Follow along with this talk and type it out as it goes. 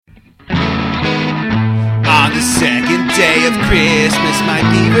the second day of Christmas, my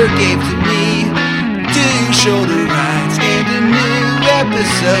beaver gave to me 2 shoulder rides and a new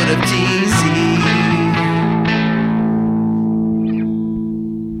episode of TZ.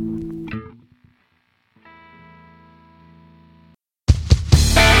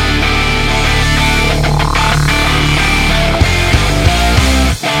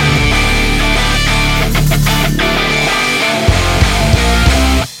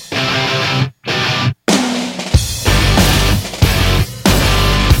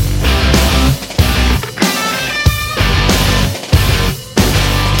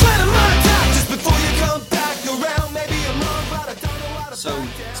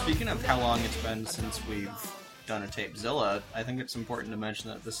 Since we've done a TZmas, I think it's important to mention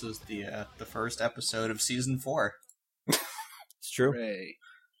that this is the first episode of season 4. It's true. Hooray.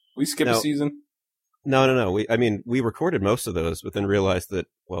 We skipped a season? No. We recorded most of those, but then realized that,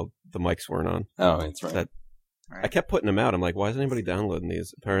 well, the mics weren't on. Oh, that's right. I kept putting them out. I'm like, why isn't anybody downloading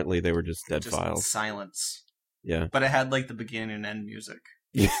these? Apparently, they were just dead files. Silence. Yeah. But it had, like, the beginning and end music.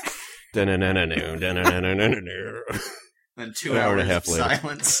 Then 2 hours and a half later.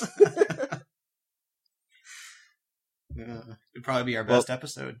 Silence. It'd probably be our best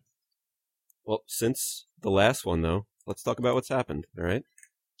episode. Well, since the last one, though, let's talk about what's happened, all right?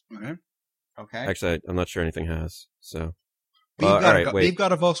 Okay. Actually, I'm not sure anything has, so... We've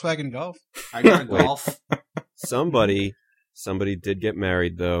got a Volkswagen Golf. I got a Golf. Somebody did get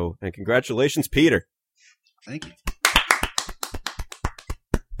married, though, and congratulations, Peter. Thank you.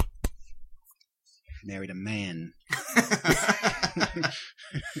 Married a man.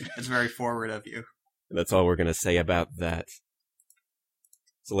 That's very forward of you. That's all we're going to say about that.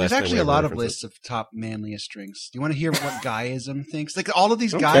 There's actually a lot of lists of top manliest drinks. Do you want to hear what Guyism thinks? Like all of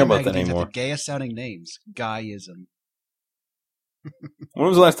these guy magazines have the gayest sounding names. Guyism. When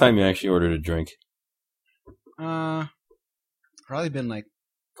was the last time you actually ordered a drink? Probably been like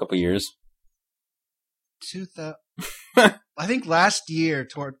a couple years. 2000. I think last year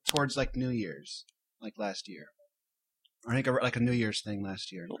towards like New Year's, like last year. I think like a New Year's thing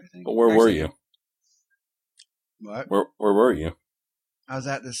last year. I think. But where were you? What? Where were you? I was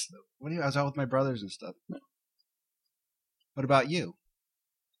at this. I was out with my brothers and stuff. What about you?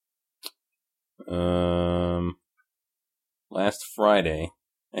 Last Friday,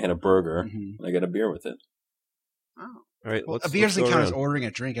 I had a burger. And I got a beer with it. Oh, all right. A beer doesn't count as ordering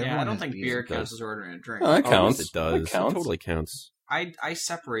a drink. I don't think beer counts as ordering a drink. Oh, that counts. It does. It totally counts. I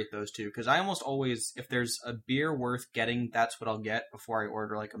separate those two because I almost always, if there's a beer worth getting, that's what I'll get before I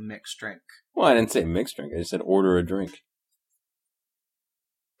order like a mixed drink. Well, I didn't say mixed drink. I just said order a drink.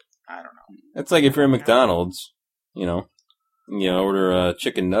 I don't know. It's like if you're at McDonald's, order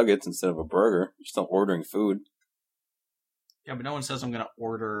chicken nuggets instead of a burger. You're still ordering food. Yeah, but no one says I'm going to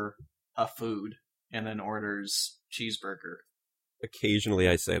order a food and then orders cheeseburger. Occasionally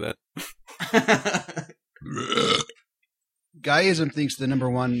I say that. Guyism thinks the number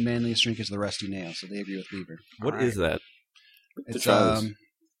one manliest drink is the Rusty Nail, so they agree with Beaver. What is that? It's ounce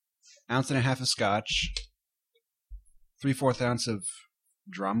and a half of scotch, 3/4 ounce of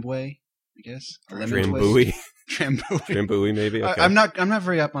Drambuie, I guess. Drambuie. Drambuie. Drambuie, maybe. Okay. I'm not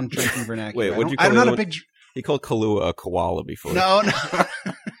very up on drinking vernacular. Wait, what'd you call I'm not a big. He called Kahlua a koala before. No.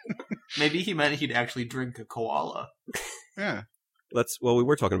 Maybe he meant he'd actually drink a koala. Yeah. We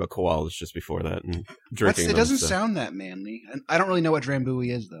were talking about koalas just before that and drinking. It doesn't sound that manly. And I don't really know what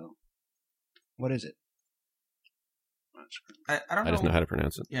Drambuie is, though. What is it? I don't know. I just know how to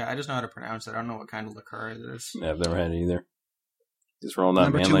pronounce it. Yeah, I just know how to pronounce it. I don't know what kind of liqueur it is. Yeah, I've never had it either. Just roll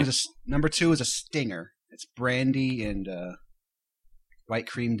not manly. Number 2 is a stinger. It's brandy and white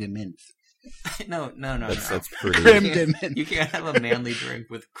creme de menthe. No. That's pretty. Creme de menthe. You can't have a manly drink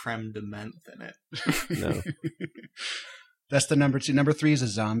with creme de menthe in it. No. That's the number 2. Number 3 is a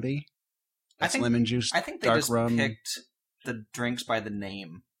zombie. That's lemon juice. I think they dark just rum. Picked the drinks by the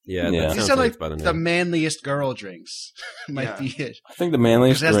name. Yeah. These That are sounds like by the name. the manliest girl drinks. Might be it. I think the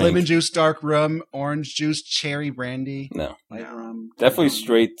manliest It has drink. lemon juice, dark rum, orange juice, cherry brandy. No. Light rum. Definitely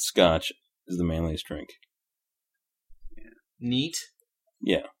straight scotch is the manliest drink. Yeah. Neat.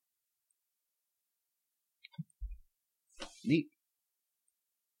 Yeah. Neat.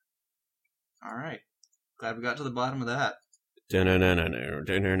 All right. Glad we got to the bottom of that.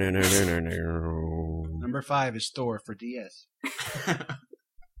 Number 5 is Thor for DS.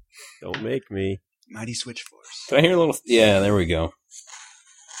 Don't make me. Mighty Switch Force. Can I hear a little? Yeah, there we go.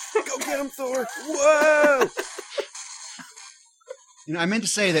 Go get him, Thor! Whoa! I meant to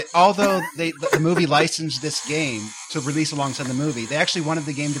say that although the movie licensed this game to release alongside the movie, they actually wanted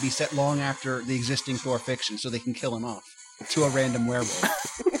the game to be set long after the existing Thor fiction so they can kill him off to a random werewolf.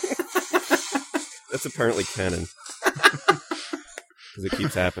 That's apparently canon. Because it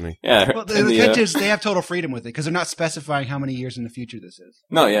keeps happening. Yeah. Well, the catch is they have total freedom with it because they're not specifying how many years in the future this is.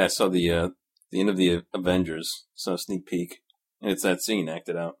 No, yeah, I saw the end of the Avengers. Saw a sneak peek. And it's that scene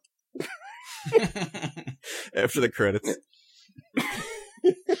acted out. After the credits.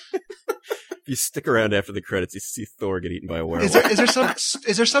 If you stick around after the credits, you see Thor get eaten by a werewolf.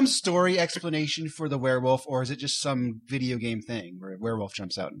 Is there some story explanation for the werewolf, or is it just some video game thing where a werewolf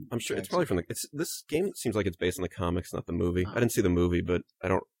jumps out? I'm sure it's probably from this game seems like it's based on the comics, not the movie. I didn't see the movie, but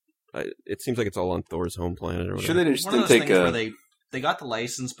it seems like it's all on Thor's home planet or whatever. Sure, they just didn't take where they got the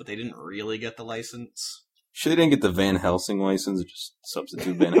license, but they didn't really get the license. Sure, they didn't get the Van Helsing license, just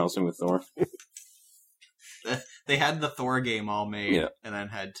substitute Van Helsing with Thor. They had the Thor game all made, and then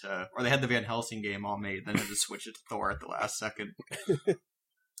or they had the Van Helsing game all made, then had to switch it to Thor at the last second.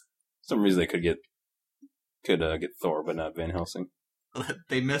 Some reason they could get Thor, but not Van Helsing.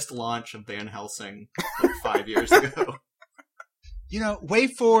 They missed launch of Van Helsing like 5 years ago. Way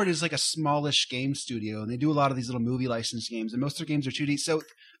Forward is like a smallish game studio, and they do a lot of these little movie license games, and most of their games are 2D. So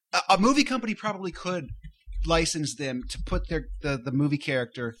a movie company probably could license them to put the movie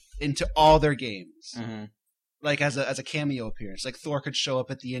character into all their games. Mm-hmm. Like as a cameo appearance, like Thor could show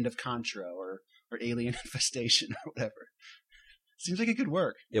up at the end of Contra or Alien Infestation or whatever. Seems like it could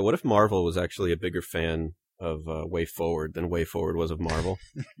work. Yeah, what if Marvel was actually a bigger fan of Way Forward than Way Forward was of Marvel?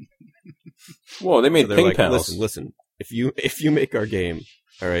 Whoa, they made Ping Pals. Listen. If you make our game,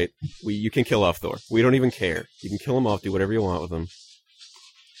 all right, you can kill off Thor. We don't even care. You can kill him off, do whatever you want with him.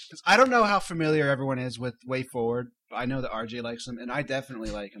 I don't know how familiar everyone is with Way Forward. I know that RJ likes them, and I definitely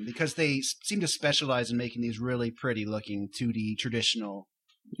like them because they seem to specialize in making these really pretty looking 2D traditional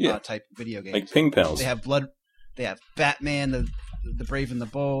type video games. Like Ping Pals. They have They have Batman, the Brave and the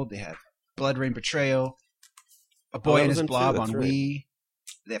Bold. They have Blood Rain Betrayal, A Boy and His Blob on Wii.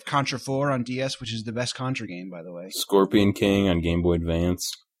 They have Contra 4 on DS, which is the best Contra game, by the way. Scorpion King on Game Boy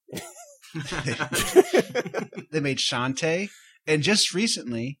Advance. They made Shantae, and just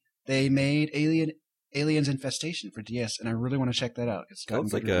recently they made Aliens Infestation for DS, and I really want to check that out. It's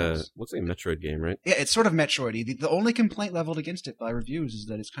like a Metroid game, right? Yeah, it's sort of Metroid-y. The only complaint leveled against it by reviews is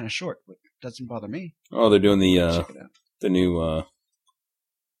that it's kind of short, but it doesn't bother me. Oh, they're doing the new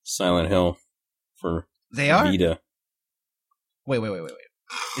Silent Hill for Vita. Wait.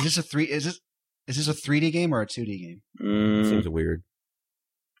 Is this a 3D game or a 2D game? Seems weird.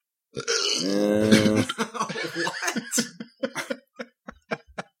 What?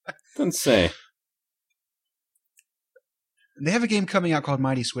 Doesn't say. They have a game coming out called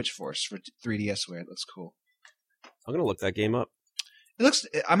Mighty Switch Force for 3DS where it looks cool. I'm gonna look that game up. It looks.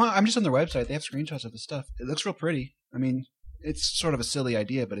 I'm just on their website. They have screenshots of the stuff. It looks real pretty. I mean, it's sort of a silly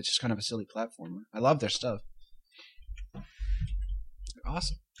idea, but it's just kind of a silly platformer. I love their stuff. They're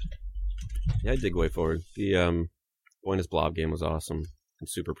awesome. Yeah, I dig Way Forward. The Boy and His Blob game was awesome and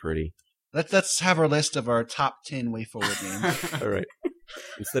super pretty. Let's have our list of our top 10 Way Forward games. All right.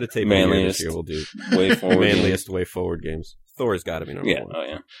 Instead of taping this year, we'll do Way Forward manliest Way Forward games. Thor's got to be number one. Oh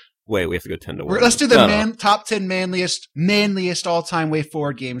yeah. Wait, we have to go 10 to 1. Let's do the top 10 manliest all-time Way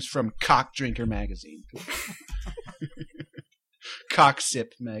Forward games from Cock Drinker magazine. Cock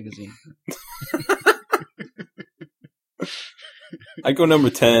Sip magazine. I go number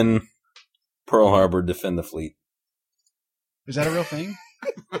 10. Pearl Harbor, Defend the Fleet. Is that a real thing?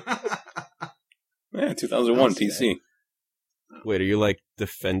 Yeah, 2001 PC. Wait, are you like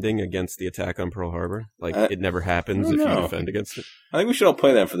defending against the attack on Pearl Harbor? Like it never happens if you defend against it? I think we should all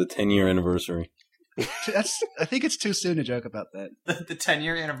play that for the 10-year anniversary. I think it's too soon to joke about that. The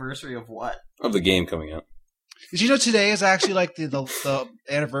 10-year anniversary of what? Of the game coming out. Did you know today is actually like the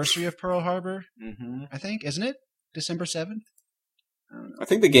anniversary of Pearl Harbor? Mm-hmm. I think, isn't it? December 7th? I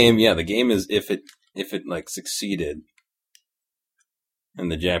think the game is if it like succeeded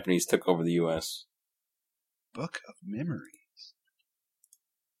and the Japanese took over the U.S. Book of Memories.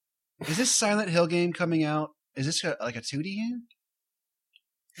 Is this Silent Hill game coming out? Is this like a 2D game?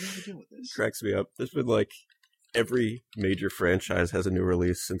 What do we do with this? Cracks me up. There's been like every major franchise has a new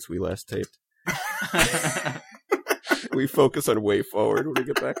release since we last taped. We focus on Way Forward when we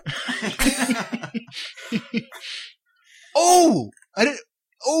get back.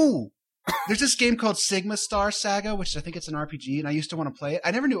 There's this game called Sigma Star Saga, which I think it's an RPG, and I used to want to play it.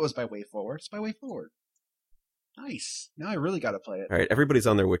 I never knew it was by Way Forward. It's by Way Forward. Nice. Now I really got to play it. All right, everybody's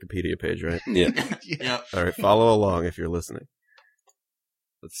on their Wikipedia page, right? Yeah. Yeah. All right, follow along if you're listening.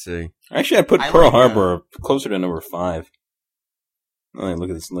 Let's see. Actually, I put Pearl Harbor closer to number 5. All right, look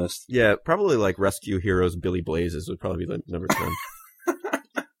at this list. Yeah, probably like Rescue Heroes Billy Blazes would probably be like number 10.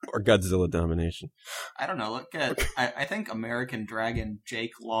 Or Godzilla domination. I don't know. Look at I think American Dragon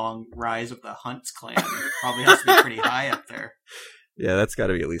Jake Long Rise of the Hunts Clan probably has to be pretty high up there. Yeah, that's got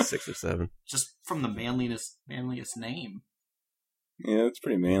to be at least 6 or 7. Just from the manliest name. Yeah, it's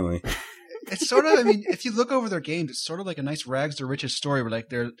pretty manly. It's sort of, I mean, if you look over their games, it's sort of like a nice rags to riches story where like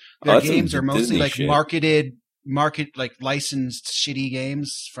their that's games some are mostly Disney like shit. like licensed shitty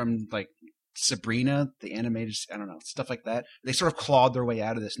games from like Sabrina, the animated, I don't know, stuff like that. They sort of clawed their way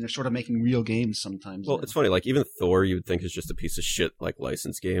out of this, and they're sort of making real games sometimes. Well, it's funny. Like even Thor, you would think is just a piece of shit like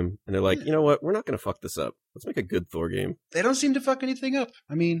licensed game, and they're like, you know what? We're not going to fuck this up. Let's make a good Thor game. They don't seem to fuck anything up.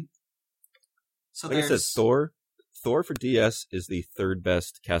 I mean, So like I said, Thor for DS is the 3rd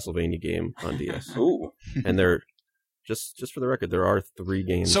best Castlevania game on DS. Ooh. And they're just for the record, there are 3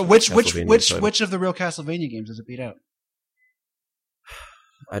 games. so of which Castlevania title. which of the real Castlevania games does it beat out?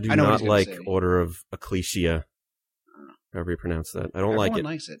 I do I know what not he's gonna like say. Order of Ecclesia. However you pronounce that. I don't like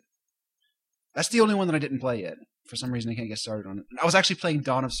Everyone it. likes it. That's the only one that I didn't play yet. For some reason, I can't get started on it. I was actually playing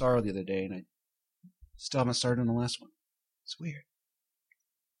Dawn of Sorrow the other day, and I still haven't started on the last one. It's weird.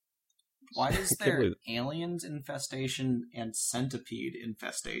 Why is I can't there believe aliens infestation and centipede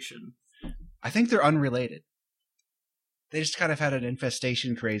infestation? I think they're unrelated. They just kind of had an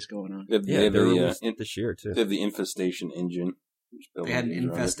infestation craze going on. They have, Yeah, they have they're the, released this year too. they have the infestation engine. They had an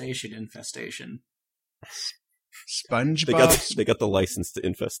infestation. SpongeBob. They got the license to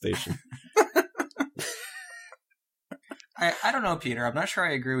infestation. I don't know, Peter. I'm not sure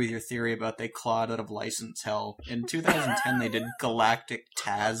I agree with your theory about they clawed out of license hell. In 2010, they did Galactic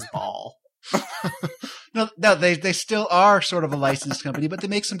Tazball. No, they still are sort of a licensed company, but they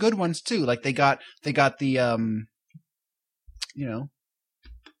make some good ones too. Like they got the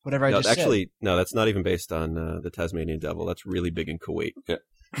whatever I No, just actually, no, that's not even based on the Tasmanian Devil. That's really big in Kuwait. Okay.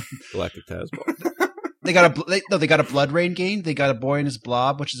 Galactic Tazball. said. They got they got a Blood Rain game. They got a Boy and His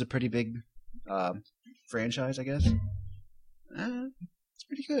Blob, which is a pretty big franchise, I guess. It's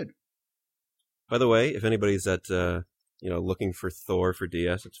pretty good. By the way, if anybody's at looking for Thor for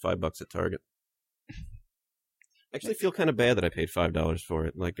DS, it's $5 at Target. I actually feel kind of bad that I paid $5 for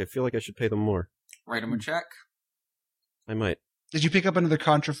it. Like I feel like I should pay them more. Write them a check. I might. Did you pick up another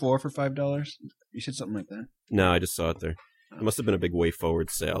Contra 4 for $5? You said something like that. No, I just saw it there. It must have been a big Way Forward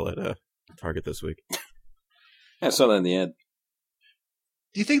sale at Target this week. I saw that in the ad.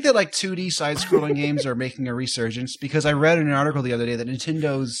 Do you think that like 2D side-scrolling games are making a resurgence? Because I read in an article the other day that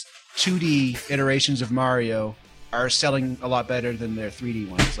Nintendo's 2D iterations of Mario are selling a lot better than their 3D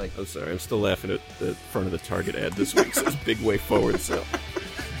ones. Like, Oh, sorry. I'm still laughing at the front of the Target ad this week. It says Big Way Forward sale.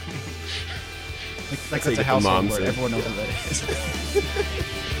 like how you that's a get the household moms word. in. Everyone knows what that is.